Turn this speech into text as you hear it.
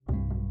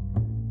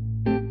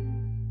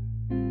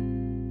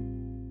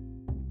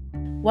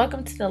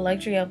Welcome to the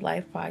Luxury of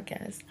Life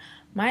podcast.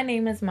 My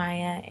name is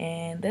Maya,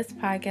 and this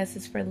podcast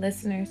is for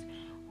listeners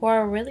who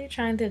are really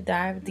trying to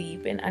dive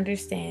deep and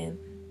understand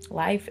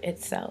life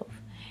itself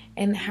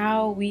and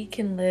how we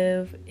can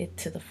live it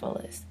to the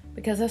fullest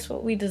because that's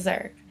what we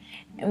deserve.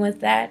 And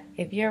with that,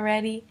 if you're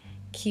ready,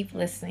 keep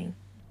listening.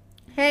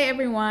 Hey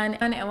everyone,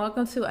 and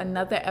welcome to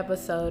another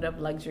episode of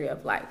Luxury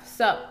of Life.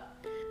 So,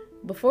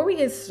 before we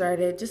get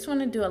started, just want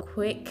to do a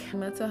quick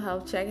mental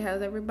health check.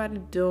 How's everybody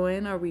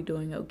doing? Are we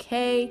doing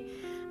okay?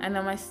 I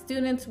know my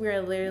students,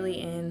 we're literally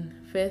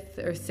in 5th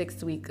or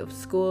 6th week of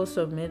school,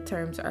 so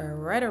midterms are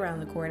right around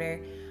the corner.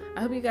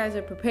 I hope you guys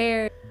are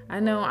prepared. I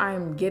know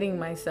I'm getting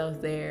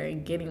myself there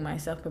and getting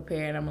myself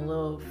prepared. I'm a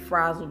little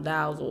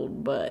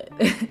frazzled-dazzled, but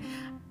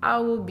I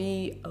will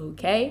be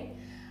okay.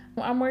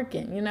 I'm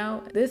working,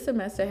 This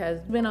semester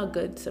has been a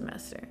good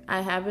semester.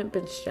 I haven't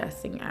been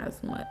stressing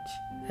as much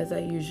as I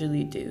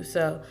usually do.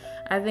 So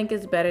I think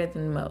it's better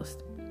than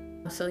most.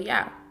 So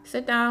yeah,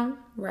 sit down,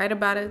 write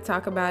about it,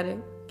 talk about it,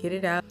 get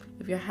it out.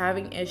 If you're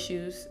having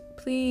issues,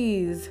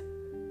 please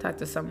talk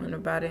to someone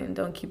about it and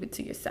don't keep it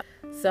to yourself.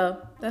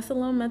 So that's a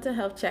little mental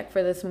health check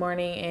for this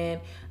morning,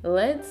 and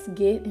let's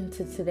get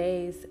into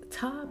today's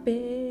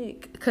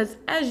topic. Because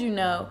as you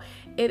know,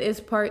 it is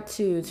part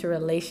 2 to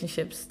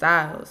relationship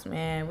styles,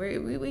 man.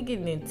 We're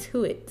getting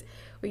into it.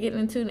 We're getting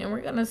into it, and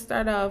we're going to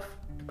start off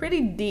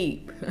pretty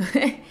deep.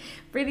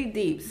 Pretty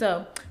deep.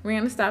 So we're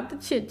going to stop the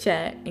chit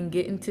chat and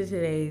get into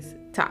today's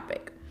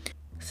topic.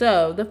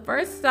 So the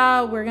first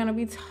style we're going to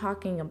be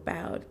talking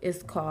about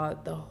is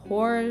called the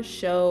horror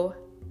show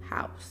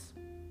house.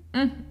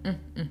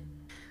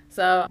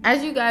 So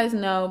as you guys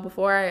know,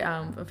 before I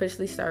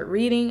officially start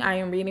reading, I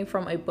am reading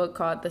from a book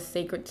called The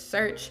Sacred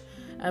Search.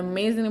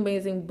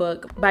 Amazing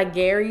book by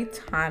Gary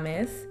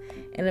Thomas.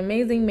 An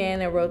amazing man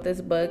that wrote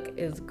this book.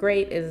 Is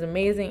great, is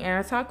amazing, and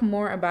I talk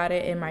more about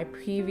it in my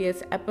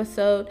previous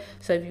episode.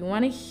 So if you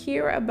want to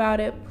hear about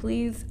it,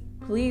 please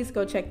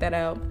go check that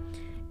out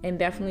and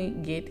definitely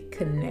get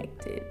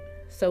connected.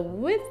 So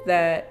with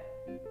that,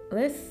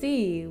 let's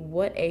see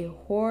what a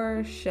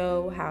horror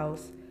show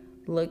house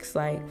looks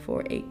like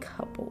for a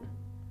couple.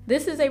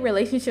 This is a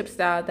relationship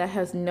style that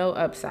has no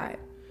upside,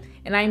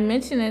 and I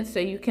mention it so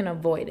you can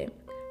avoid it.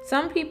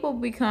 Some people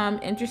become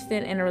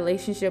interested in a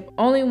relationship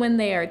only when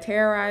they are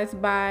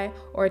terrorized by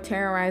or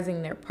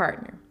terrorizing their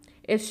partner.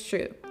 It's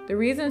true. The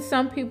reason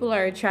some people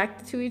are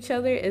attracted to each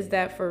other is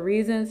that for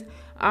reasons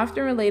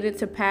often related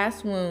to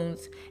past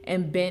wounds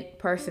and bent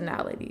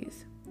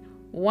personalities.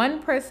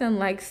 One person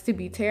likes to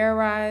be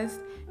terrorized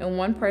and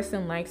one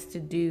person likes to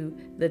do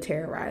the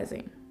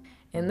terrorizing.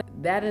 And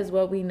that is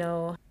what we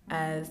know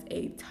as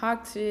a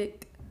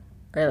toxic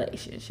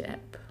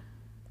relationship.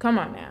 Come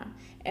on now.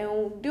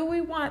 And do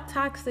we want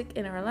toxic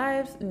in our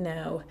lives?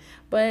 No.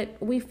 But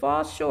we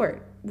fall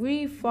short.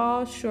 We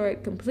fall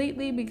short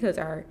completely because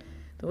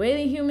the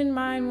way the human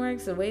mind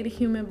works, the way the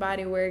human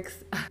body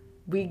works,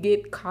 we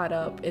get caught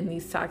up in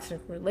these toxic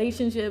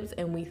relationships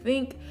and we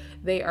think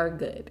they are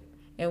good.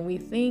 And we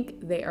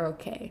think they are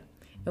okay.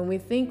 And we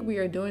think we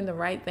are doing the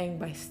right thing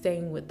by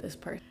staying with this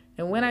person.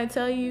 And when I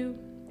tell you,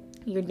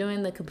 you're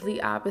doing the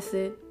complete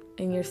opposite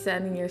and you're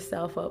setting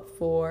yourself up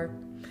for,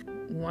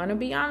 I want to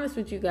be honest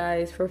with you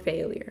guys, for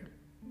failure.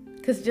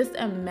 Because just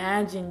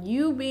imagine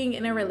you being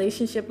in a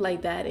relationship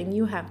like that and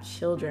you have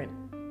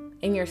children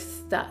and you're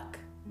stuck.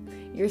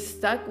 You're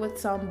stuck with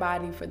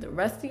somebody for the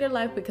rest of your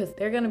life because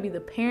they're going to be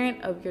the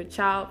parent of your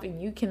child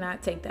and you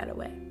cannot take that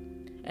away.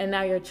 And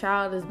now your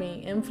child is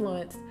being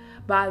influenced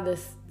by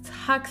this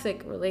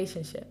toxic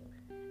relationship.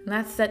 And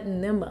that's setting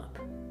them up.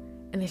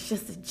 And it's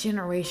just a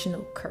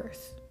generational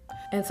curse.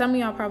 And some of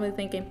y'all probably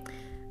thinking,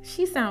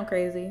 she sound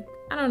crazy.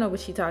 I don't know what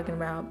she's talking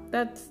about.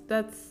 That's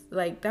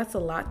a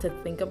lot to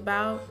think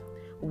about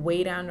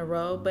way down the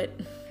road. But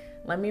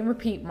let me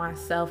repeat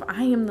myself.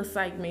 I am the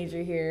psych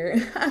major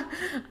here.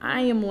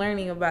 I am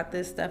learning about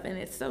this stuff and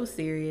it's so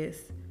serious.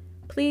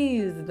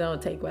 Please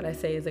don't take what I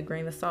say as a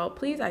grain of salt.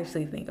 Please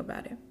actually think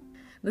about it.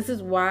 This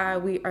is why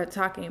we are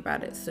talking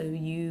about it, so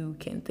you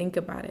can think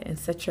about it and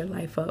set your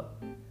life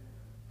up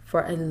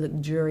for a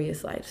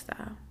luxurious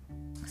lifestyle.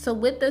 So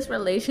with this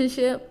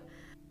relationship,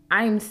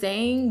 I'm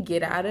saying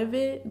get out of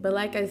it. But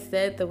like I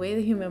said, the way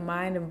the human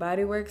mind and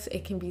body works,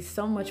 it can be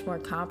so much more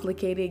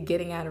complicated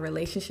getting out of a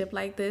relationship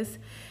like this.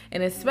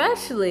 And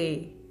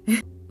especially,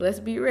 let's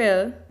be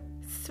real,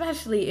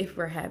 especially if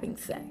we're having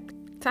sex.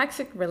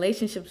 Toxic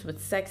relationships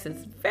with sex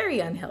is very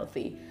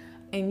unhealthy.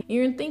 And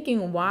you're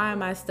thinking, why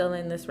am I still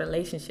in this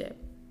relationship?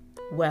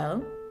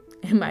 Well,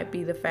 it might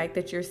be the fact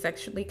that you're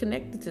sexually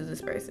connected to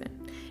this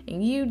person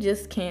and you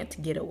just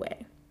can't get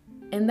away.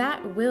 And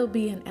that will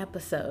be an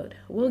episode.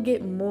 We'll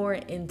get more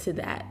into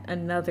that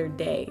another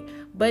day.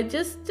 But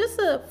just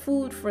a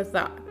food for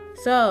thought.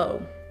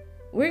 So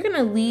we're going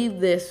to leave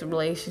this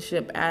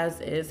relationship as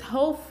is.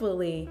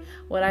 Hopefully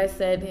what I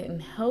said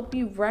didn't help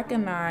you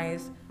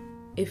recognize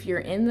if you're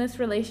in this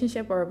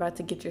relationship or about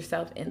to get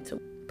yourself into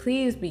it.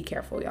 Please be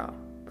careful, y'all.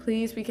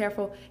 Please be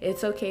careful.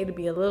 It's okay to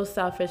be a little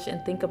selfish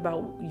and think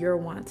about your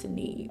wants and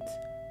needs.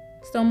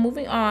 So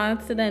moving on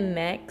to the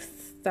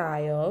next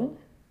style.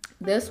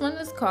 This one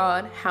is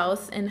called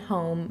House and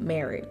Home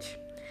Marriage.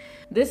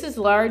 This is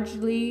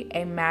largely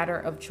a matter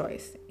of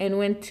choice. And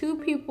when two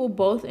people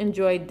both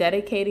enjoy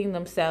dedicating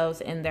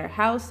themselves in their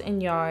house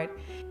and yard,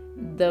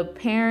 the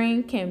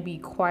pairing can be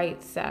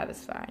quite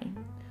satisfying.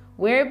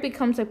 Where it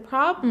becomes a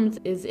problem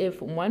is if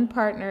one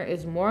partner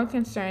is more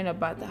concerned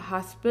about the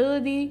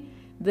hospitality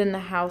than the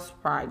house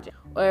project,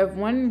 or if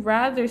one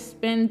rather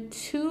spend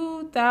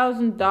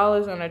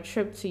 $2,000 on a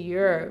trip to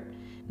Europe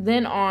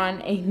than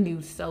on a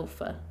new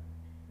sofa.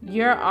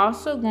 You're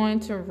also going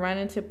to run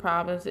into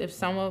problems if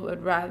someone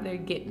would rather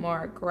get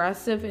more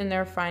aggressive in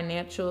their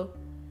financial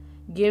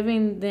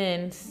giving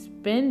than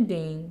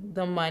spending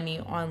the money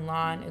on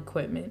lawn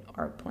equipment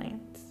or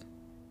plants.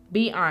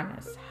 Be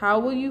honest, how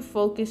will you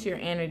focus your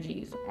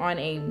energies, on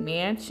a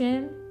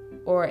mansion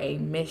or a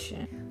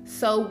mission?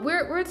 So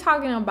we're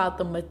talking about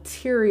the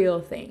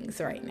material things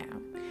right now.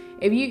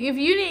 If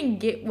you didn't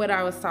get what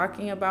I was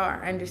talking about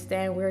or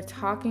understand, we're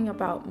talking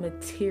about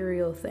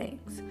material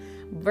things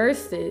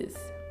versus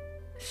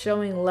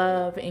showing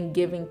love and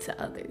giving to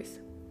others.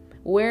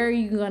 Where are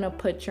you going to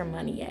put your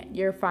money at?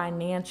 Your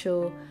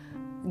financial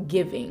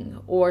giving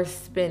or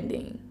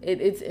spending.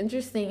 It's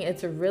interesting.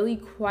 It's really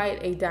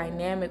quite a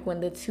dynamic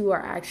when the two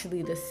are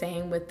actually the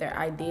same with their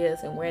ideas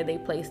and where they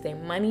place their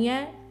money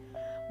at.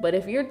 But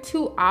if you're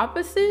two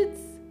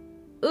opposites,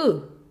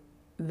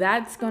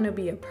 that's going to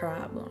be a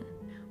problem.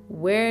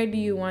 Where do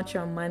you want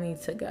your money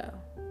to go?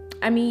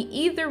 I mean,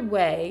 either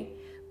way,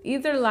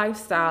 either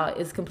lifestyle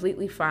is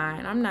completely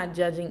fine. I'm not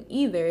judging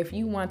either. If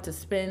you want to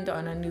spend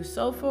on a new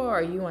sofa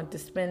or you want to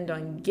spend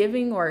on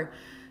giving or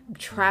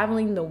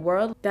traveling the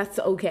world, that's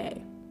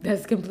okay.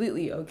 That's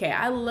completely okay.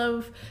 I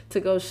love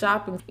to go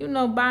shopping,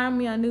 buying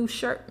me a new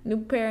shirt,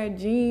 new pair of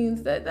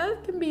jeans.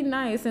 That can be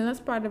nice, and that's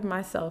part of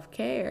my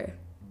self-care.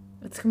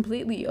 It's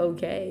completely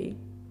okay.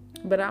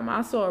 But I'm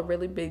also a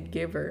really big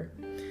giver.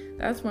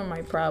 That's where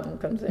my problem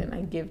comes in.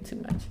 I give too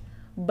much.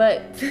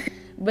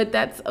 But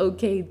that's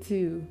okay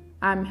too.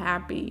 I'm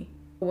happy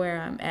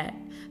where I'm at.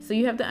 So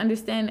you have to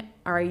understand,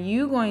 are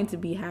you going to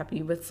be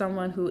happy with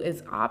someone who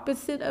is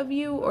opposite of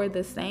you or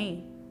the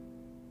same?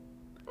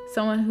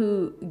 Someone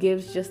who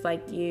gives just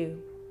like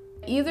you.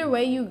 Either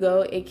way you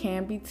go, it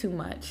can be too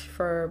much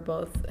for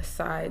both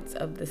sides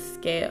of the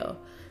scale.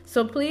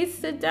 So please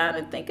sit down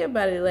and think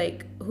about it.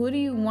 Like, who do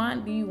you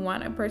want? Do you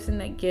want a person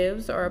that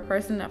gives or a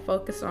person that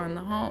focuses on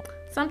the home?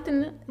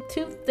 Something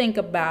to think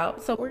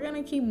about. So we're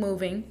going to keep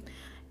moving.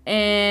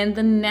 And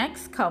the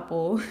next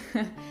couple,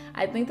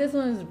 I think this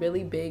one is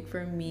really big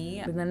for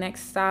me. The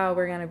next style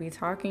we're going to be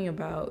talking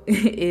about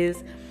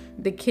is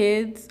the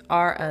Kids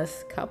Are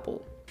Us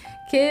couple.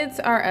 Kids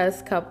Are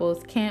Us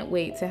couples can't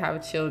wait to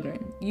have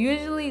children,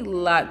 usually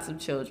lots of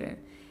children,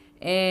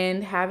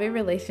 and have a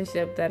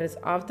relationship that is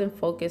often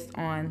focused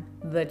on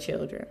the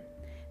children.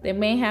 They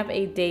may have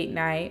a date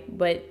night,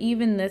 but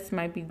even this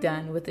might be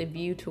done with a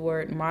view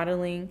toward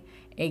modeling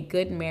a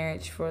good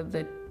marriage for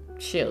the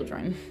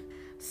children.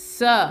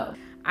 So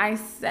I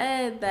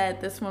said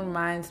that this one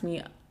reminds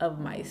me of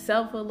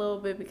myself a little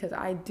bit because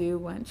I do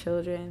want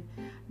children.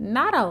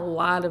 Not a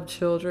lot of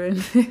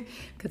children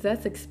because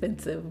that's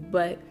expensive,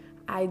 but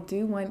I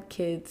do want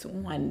kids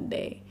one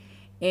day.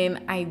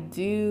 And I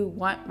do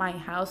want my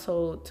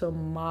household to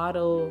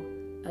model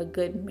a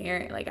good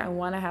marriage. Like, I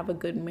want to have a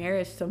good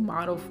marriage to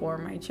model for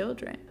my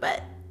children.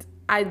 But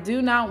I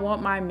do not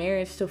want my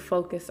marriage to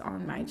focus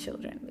on my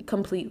children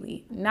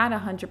completely. Not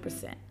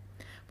 100%.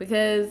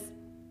 Because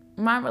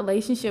my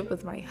relationship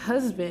with my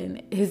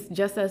husband is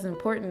just as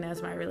important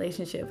as my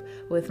relationship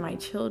with my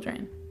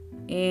children.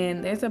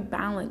 And there's a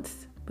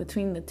balance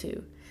between the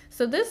two.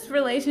 So this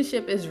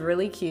relationship is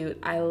really cute.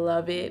 I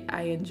love it.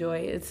 I enjoy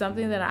it. It's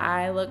something that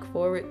I look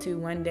forward to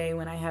one day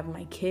when I have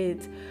my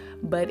kids.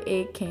 But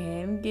it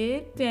can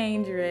get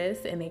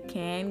dangerous and it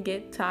can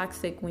get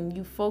toxic when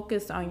you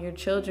focus on your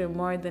children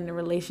more than the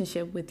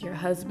relationship with your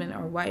husband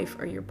or wife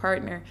or your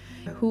partner,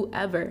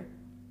 whoever.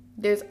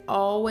 There's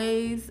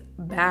always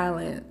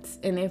balance.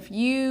 And if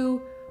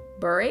you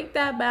break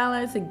that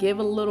balance and give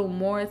a little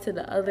more to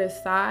the other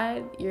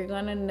side, you're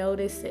going to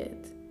notice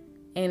it.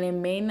 And it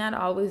may not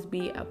always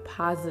be a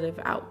positive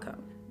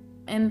outcome.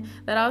 And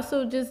that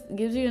also just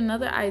gives you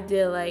another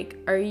idea,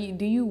 like,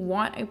 do you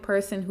want a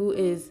person who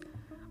is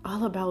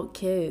all about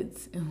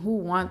kids and who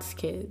wants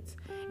kids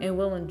and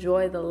will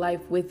enjoy the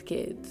life with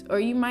kids? Or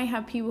you might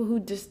have people who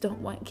just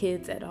don't want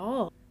kids at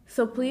all.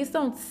 So please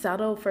don't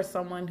settle for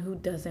someone who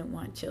doesn't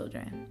want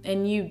children.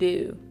 And you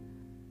do.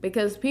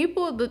 Because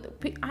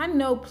I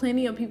know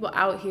plenty of people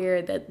out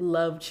here that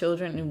love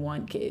children and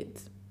want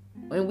kids.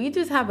 And we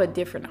just have a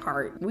different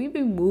heart. We've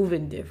been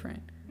moving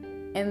different.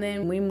 And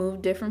then we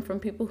move different from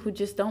people who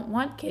just don't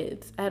want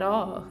kids at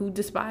all, who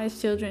despise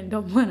children,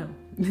 don't want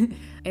them.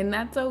 And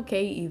that's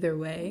okay either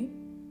way.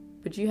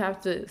 But you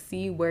have to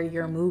see where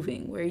you're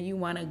moving, where you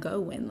want to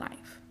go in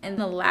life. And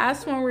the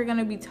last one we're going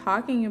to be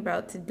talking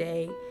about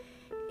today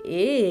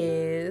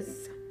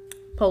is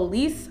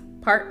police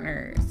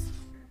partners.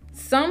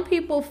 Some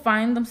people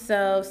find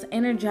themselves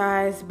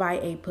energized by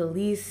a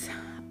police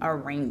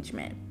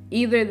arrangement.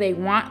 Either they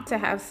want to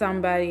have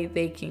somebody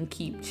they can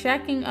keep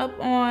checking up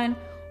on,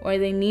 or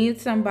they need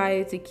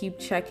somebody to keep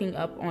checking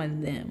up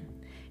on them.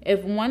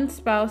 If one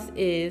spouse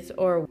is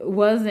or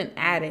was an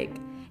addict,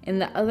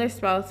 and the other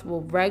spouse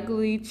will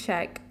regularly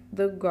check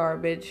the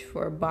garbage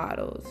for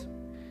bottles,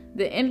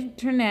 the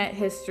internet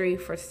history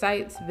for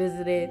sites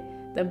visited,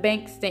 the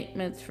bank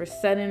statements for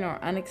sudden or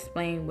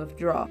unexplained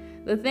withdrawal.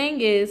 The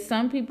thing is,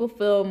 some people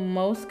feel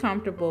most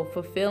comfortable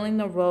fulfilling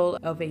the role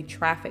of a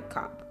traffic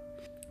cop,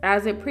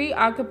 as it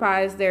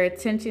preoccupies their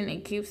attention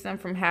and keeps them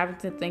from having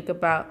to think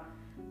about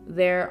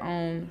their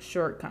own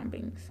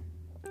shortcomings.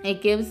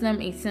 It gives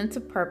them a sense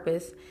of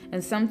purpose,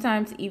 and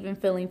sometimes even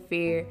feeling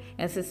fear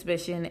and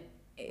suspicion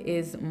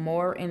is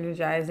more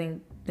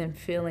energizing than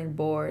feeling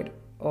bored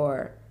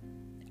or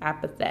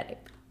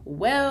apathetic.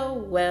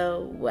 Well.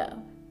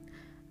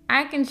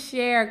 I can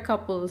share a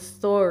couple of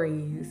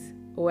stories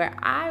where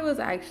I was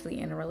actually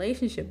in a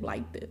relationship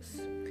like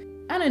this.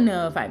 I don't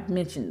know if I've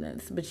mentioned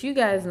this, but you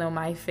guys know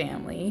my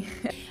family.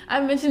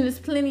 I've mentioned this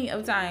plenty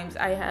of times.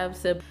 I have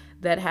siblings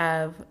that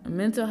have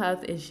mental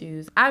health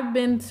issues. I've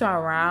been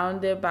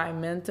surrounded by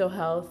mental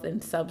health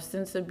and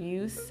substance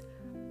abuse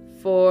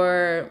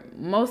for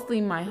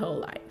mostly my whole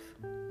life.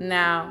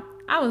 Now,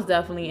 I was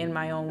definitely in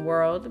my own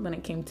world when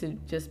it came to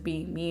just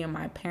being me and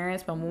my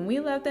parents. But when we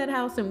left that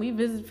house and we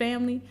visited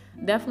family,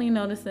 definitely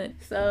noticed it.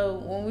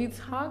 So when we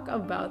talk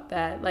about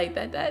that, like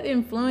that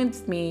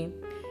influenced me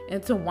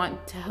into wanting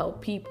to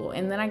help people.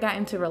 And then I got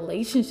into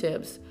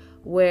relationships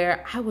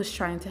where I was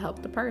trying to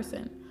help the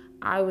person.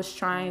 I was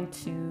trying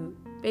to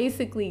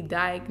basically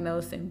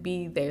diagnose and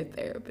be their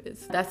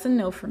therapist. That's a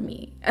no for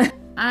me.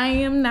 I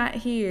am not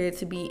here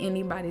to be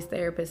anybody's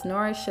therapist,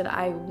 nor should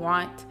I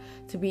want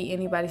to be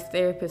anybody's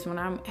therapist when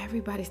I'm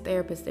everybody's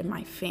therapist in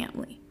my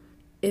family.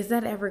 Is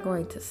that ever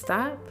going to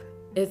stop?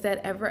 Is that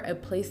ever a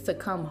place to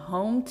come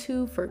home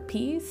to for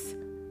peace?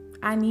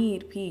 I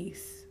need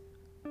peace.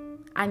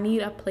 I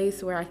need a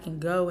place where I can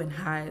go and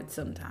hide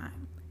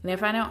sometime. And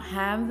if I don't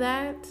have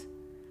that,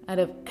 out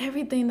of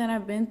everything that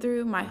I've been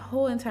through my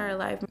whole entire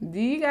life,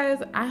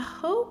 I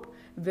hope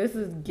this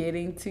is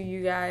getting to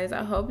you guys.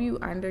 I hope you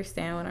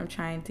understand what I'm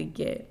trying to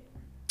get.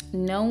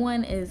 No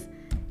one is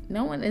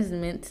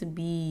meant to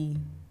be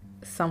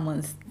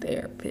someone's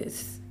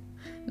therapist.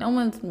 No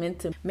one's meant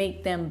to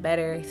make them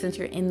better. Since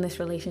you're in this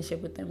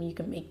relationship with them, you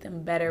can make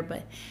them better,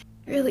 but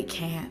you really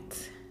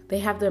can't. They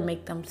have to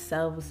make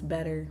themselves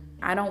better.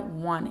 I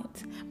don't want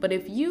it. But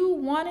if you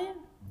want it,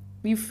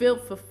 you feel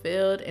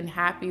fulfilled and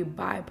happy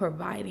by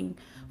providing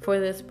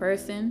for this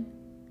person,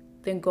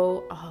 then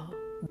go all.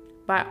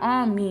 By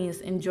all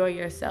means, enjoy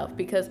yourself,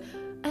 because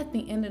at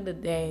the end of the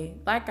day,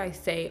 like I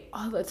say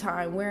all the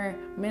time, we're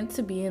meant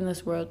to be in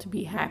this world to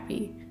be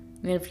happy.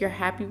 And if you're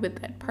happy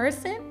with that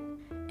person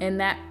and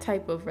that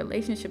type of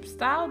relationship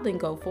style, then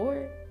go for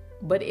it.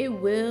 But it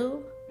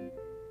will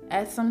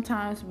at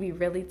sometimes be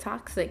really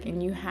toxic,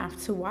 and you have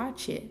to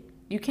watch it.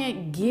 You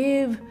can't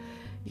give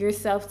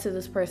yourself to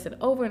this person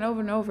over and over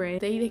and over,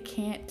 and they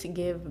can't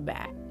give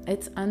back.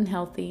 It's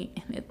unhealthy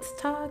and it's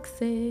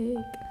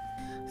toxic.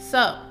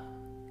 So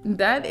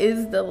that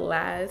is the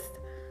last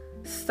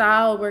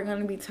style we're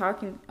going to be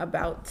talking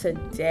about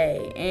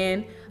today.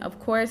 And of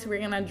course, we're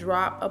going to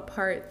drop a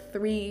part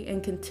 3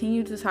 and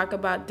continue to talk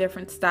about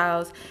different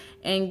styles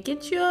and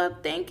get you all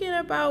thinking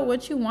about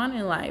what you want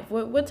in life.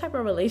 What type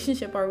of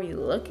relationship are we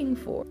looking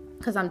for?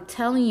 Because I'm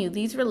telling you,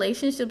 these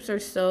relationships are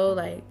so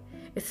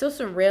it's so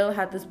surreal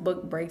how this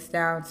book breaks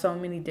down so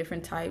many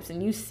different types,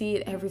 and you see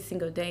it every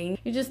single day.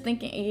 You're just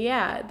thinking,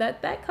 yeah,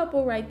 that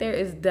couple right there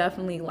is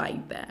definitely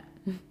like that.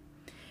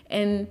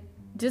 And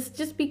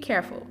just be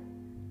careful.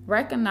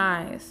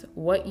 Recognize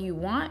what you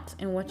want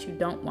and what you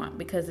don't want,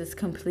 because it's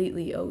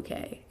completely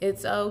okay.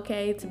 It's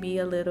okay to be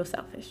a little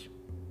selfish.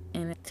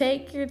 And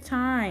take your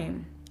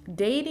time.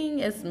 Dating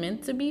is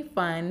meant to be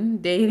fun.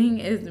 Dating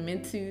is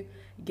meant to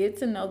get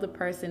to know the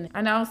person.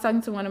 I know I was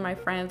talking to one of my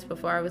friends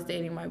before I was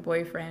dating my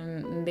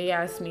boyfriend, and they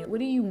asked me, what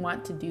do you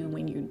want to do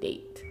when you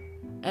date?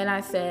 And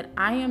I said,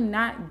 I am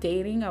not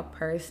dating a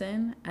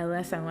person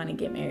unless I want to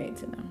get married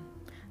to them.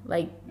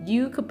 Like,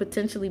 you could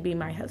potentially be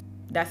my husband.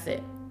 That's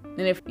it.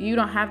 And if you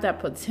don't have that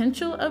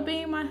potential of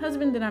being my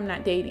husband, then I'm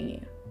not dating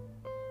you.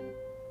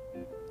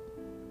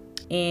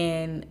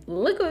 And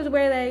look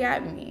where that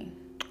got me.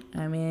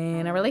 I'm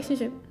in a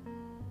relationship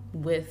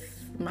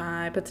with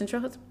my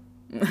potential husband.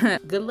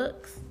 Good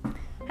looks.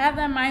 Have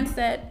that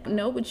mindset.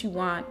 Know what you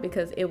want,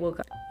 because it will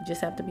come. You just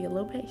have to be a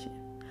little patient.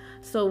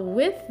 So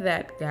with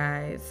that,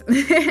 guys,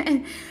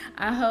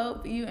 I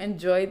hope you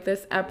enjoyed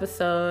this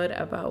episode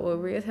about what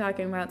we're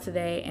talking about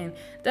today. And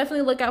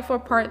definitely look out for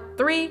part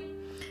 3.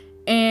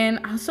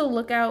 And also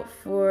look out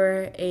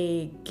for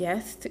a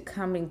guest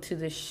coming to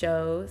the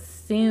show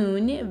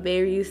soon,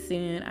 very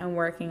soon. I'm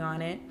working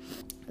on it.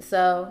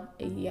 So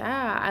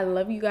yeah, I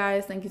love you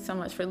guys. Thank you so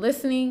much for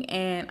listening.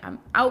 And I'm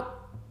out.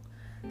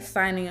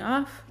 Signing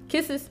off.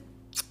 Kisses.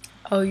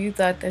 Oh, you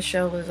thought the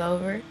show was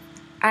over?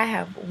 I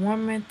have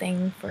one more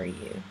thing for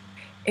you.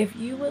 If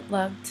you would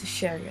love to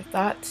share your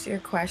thoughts, your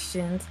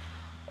questions,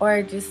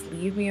 or just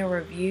leave me a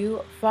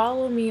review.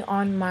 Follow me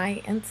on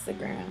my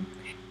Instagram.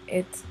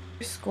 It's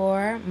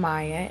underscore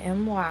Maya,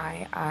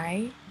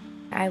 MYI.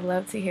 I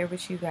love to hear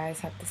what you guys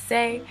have to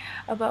say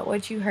about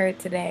what you heard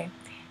today.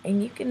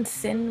 And you can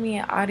send me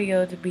an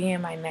audio to be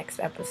in my next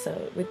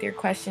episode with your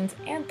questions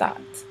and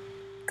thoughts.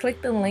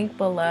 Click the link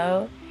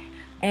below.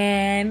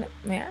 And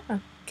yeah,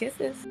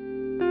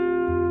 kisses.